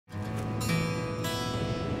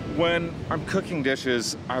When I'm cooking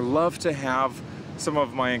dishes, I love to have some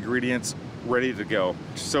of my ingredients ready to go.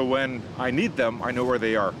 So when I need them, I know where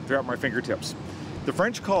they are. They're at my fingertips. The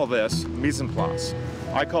French call this mise en place.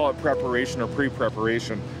 I call it preparation or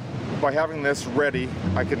pre-preparation. By having this ready,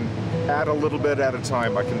 I can add a little bit at a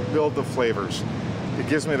time. I can build the flavors. It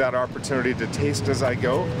gives me that opportunity to taste as I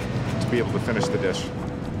go, to be able to finish the dish.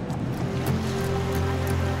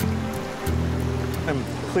 I'm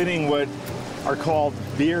cleaning what are called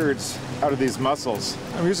beards out of these mussels.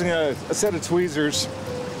 I'm using a set of tweezers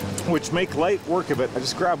which make light work of it. I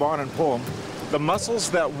just grab on and pull them. The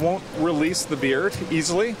mussels that won't release the beard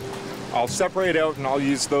easily, I'll separate out and I'll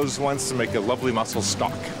use those ones to make a lovely mussel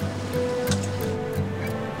stock.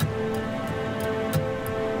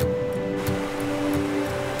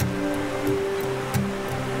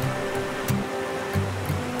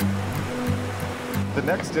 The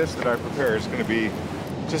next dish that I prepare is going to be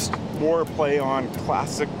just more play on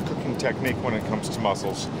classic cooking technique when it comes to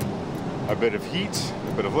mussels. A bit of heat,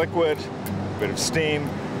 a bit of liquid, a bit of steam,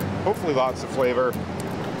 hopefully lots of flavor,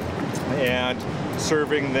 and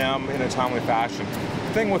serving them in a timely fashion.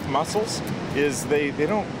 The thing with mussels is they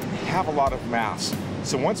don't have a lot of mass.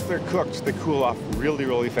 So once they're cooked, they cool off really,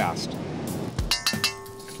 really fast.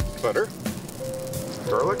 Butter,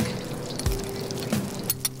 garlic,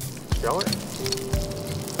 shallot,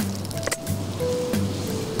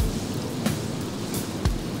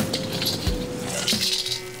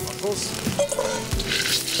 mussels,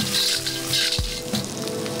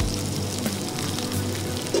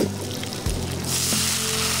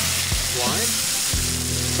 wine,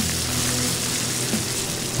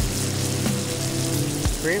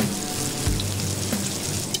 cream,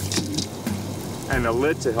 and a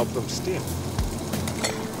lid to help them steam.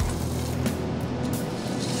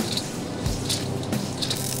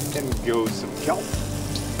 And goes some kelp.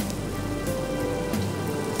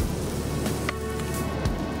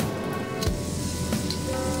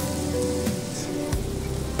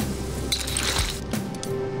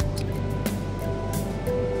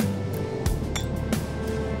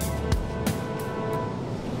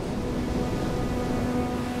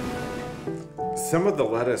 Some of the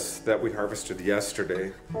lettuce that we harvested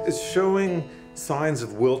yesterday is showing signs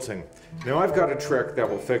of wilting. Now I've got a trick that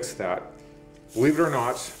will fix that. Believe it or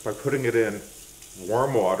not, by putting it in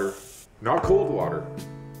warm water, not cold water,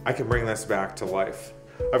 I can bring this back to life.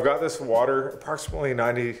 I've got this water approximately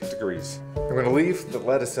 90 degrees. I'm going to leave the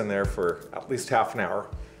lettuce in there for at least half an hour.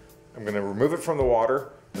 I'm going to remove it from the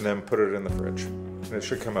water and then put it in the fridge. And it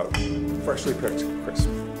should come out freshly picked crisp.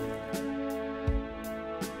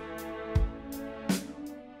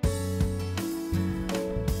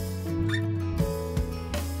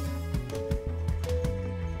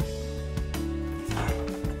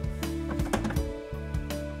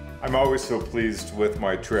 I'm always so pleased with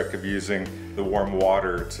my trick of using the warm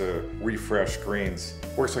water to refresh greens.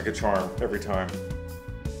 Works like a charm every time.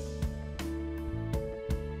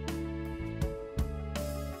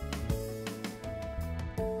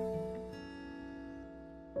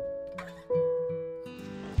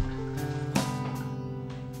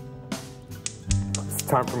 It's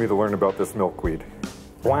time for me to learn about this milkweed.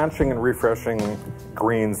 Blanching and refreshing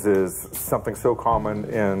greens is something so common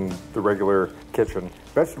in the regular kitchen.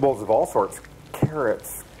 Vegetables of all sorts,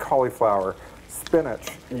 carrots, cauliflower, spinach,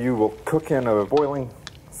 you will cook in a boiling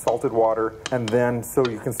salted water, and then so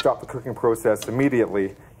you can stop the cooking process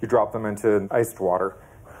immediately, you drop them into iced water.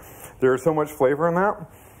 There is so much flavor in that.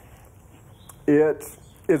 It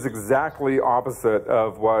is exactly opposite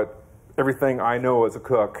of what everything I know as a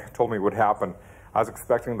cook told me would happen. I was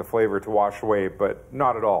expecting the flavor to wash away, but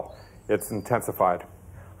not at all. It's intensified.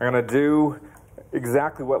 I'm gonna do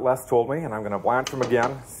exactly what Les told me, and I'm gonna blanch them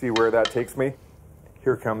again, see where that takes me.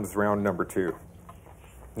 Here comes round number 2.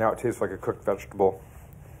 Now it tastes like a cooked vegetable.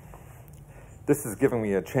 This is giving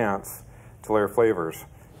me a chance to layer flavors.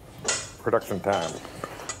 Production time.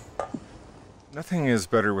 Nothing is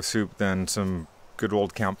better with soup than some good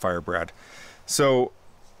old campfire bread. So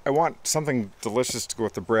I want something delicious to go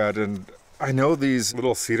with the bread, and I know these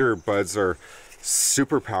little cedar buds are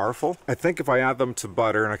super powerful. I think if I add them to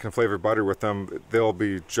butter and I can flavor butter with them, they'll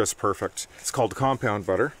be just perfect. It's called compound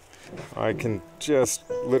butter. I can just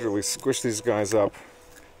literally squish these guys up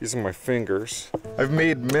using my fingers. I've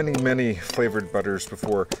made many flavored butters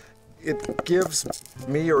before. It gives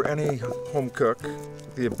me or any home cook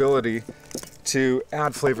the ability to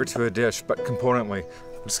add flavor to a dish, but componently.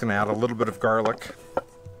 I'm just gonna add a little bit of garlic.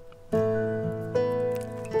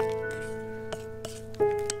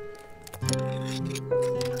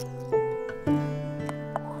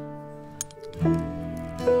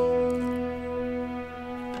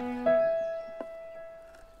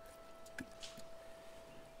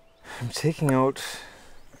 I'm taking out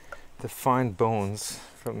the fine bones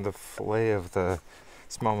from the fillet of the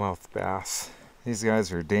smallmouth bass. These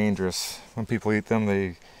guys are dangerous. When people eat them,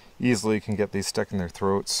 they easily can get these stuck in their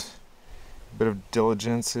throats. A bit of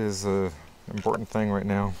diligence is an important thing right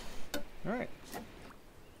now. All right.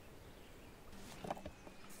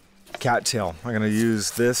 Cattail. I'm going to use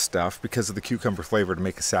this stuff because of the cucumber flavor to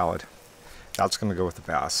make a salad. That's going to go with the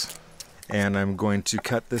bass. And I'm going to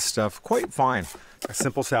cut this stuff quite fine. A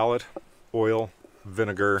simple salad, oil,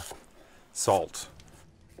 vinegar, salt.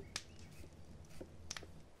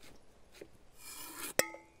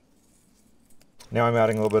 Now I'm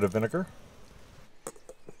adding a little bit of vinegar.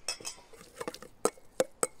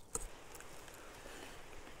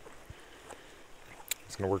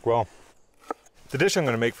 It's going to work well. The dish I'm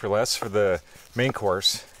going to make for Les for the main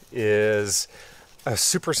course is a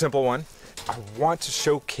super simple one. I want to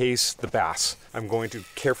showcase the bass. I'm going to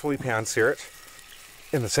carefully pan sear it.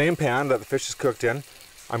 In the same pan that the fish is cooked in,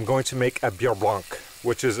 I'm going to make a beurre blanc,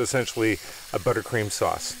 which is essentially a buttercream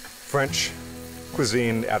sauce. French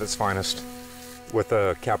cuisine at its finest with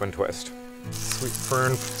a cabin twist. Sweet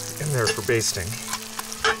fern in there for basting.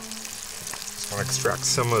 Just want to extract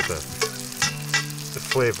some of the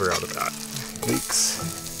flavor out of that. Leeks,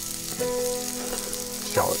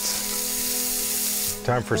 shallots.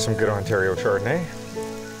 Time for some good Ontario Chardonnay.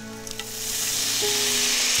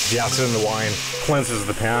 The acid in the wine cleanses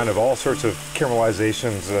the pan of all sorts of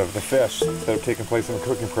caramelizations of the fish that have taken place in the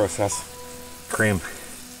cooking process. Cream.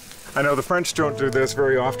 I know the French don't do this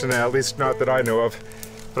very often, at least not that I know of,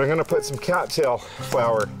 but I'm going to put some cattail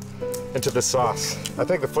flour into the sauce. I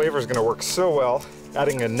think the flavor is going to work so well,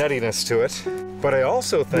 adding a nuttiness to it, but I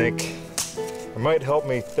also think it might help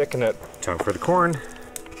me thicken it. Time for the corn.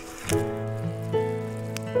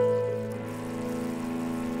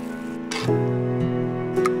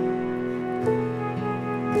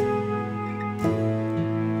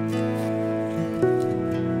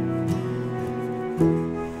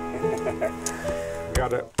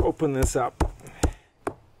 Gotta open this up.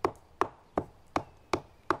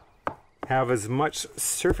 Have as much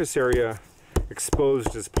surface area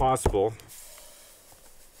exposed as possible.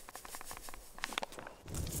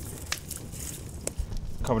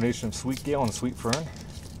 Combination of sweet gale and sweet fern.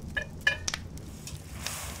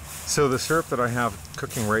 So the syrup that I have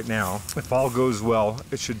cooking right now, if all goes well,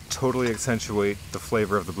 it should totally accentuate the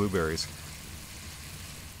flavor of the blueberries.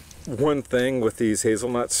 One thing with these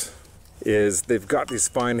hazelnuts is they've got these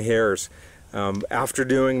fine hairs. After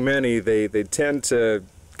doing many, they tend to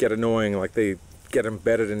get annoying, like they get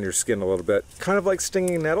embedded in your skin a little bit. Kind of like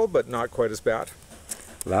stinging nettle, but not quite as bad.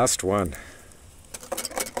 Last one.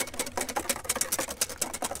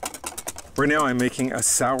 Right now I'm making a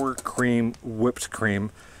sour cream whipped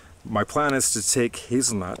cream. My plan is to take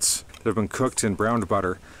hazelnuts that have been cooked in browned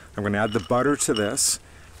butter. I'm going to add the butter to this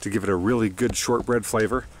to give it a really good shortbread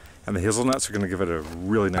flavor, and the hazelnuts are going to give it a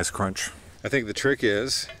really nice crunch. I think the trick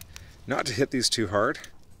is not to hit these too hard.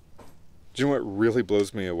 Do you know what really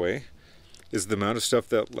blows me away? Is the amount of stuff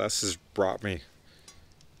that Les has brought me.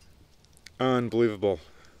 Unbelievable.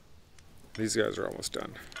 These guys are almost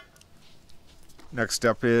done. Next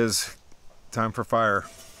step is time for fire.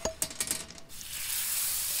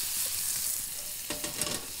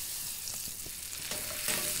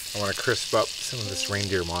 I want to crisp up some of this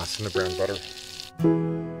reindeer moss in the brown butter.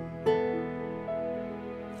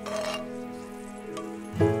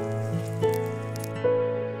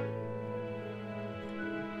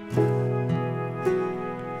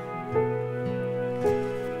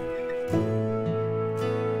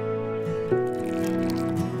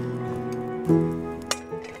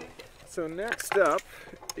 So next up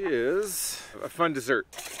is a fun dessert.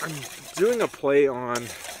 I'm doing a play on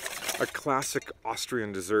a classic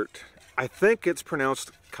Austrian dessert. I think it's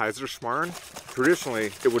pronounced Kaiserschmarrn.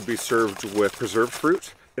 Traditionally, it would be served with preserved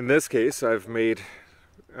fruit. In this case, I've made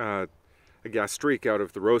a gastrique out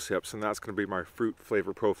of the rose hips, and that's going to be my fruit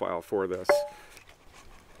flavor profile for this.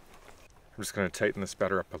 I'm just going to tighten this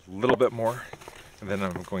batter up a little bit more, and then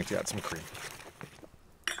I'm going to add some cream.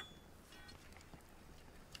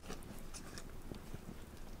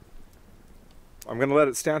 I'm going to let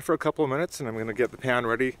it stand for a couple of minutes, and I'm going to get the pan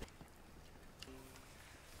ready.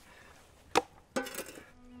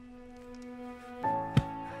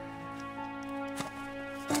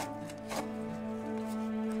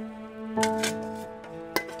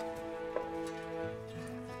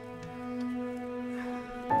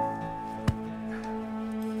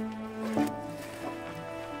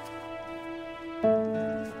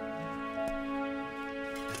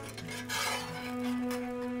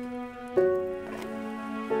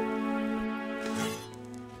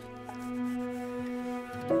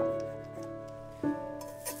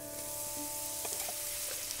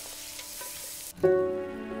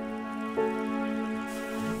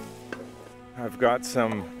 got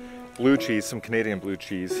some blue cheese, some Canadian blue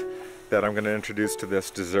cheese, that I'm going to introduce to this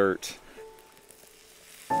dessert.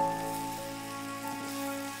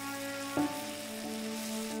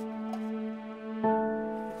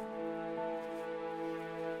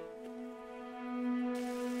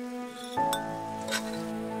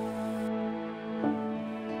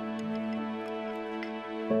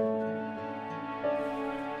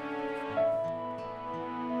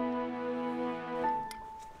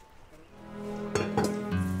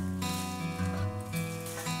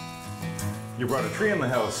 You brought a tree in the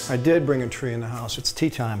house. I did bring a tree in the house. It's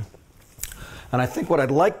tea time. And I think what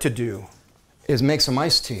I'd like to do is make some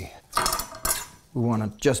iced tea. We want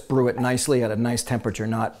to just brew it nicely at a nice temperature,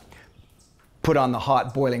 not put on the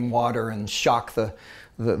hot boiling water and shock the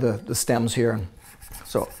stems here.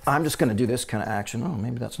 So I'm just going to do this kind of action. Oh,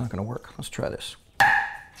 maybe that's not going to work. Let's try this.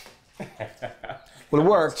 Well, it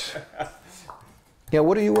worked. Yeah,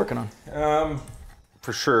 what are you working on?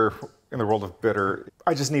 For sure, in the world of bitter,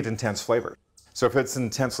 I just need intense flavor. So if it's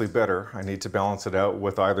intensely bitter, I need to balance it out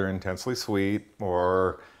with either intensely sweet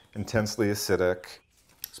or intensely acidic.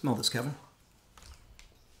 Smell this, Kevin.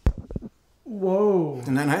 Whoa.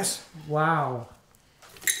 Isn't that nice? Wow.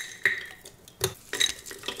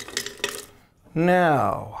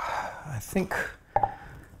 Now, I think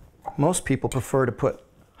most people prefer to put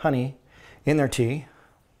honey in their tea,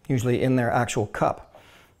 usually in their actual cup.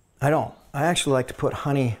 I don't. I actually like to put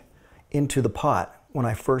honey into the pot when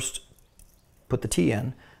I first put the tea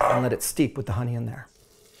in and let it steep with the honey in there.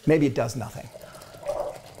 Maybe it does nothing,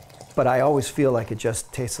 but I always feel like it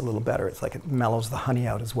just tastes a little better. It's like it mellows the honey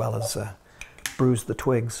out as well as brews the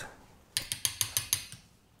twigs.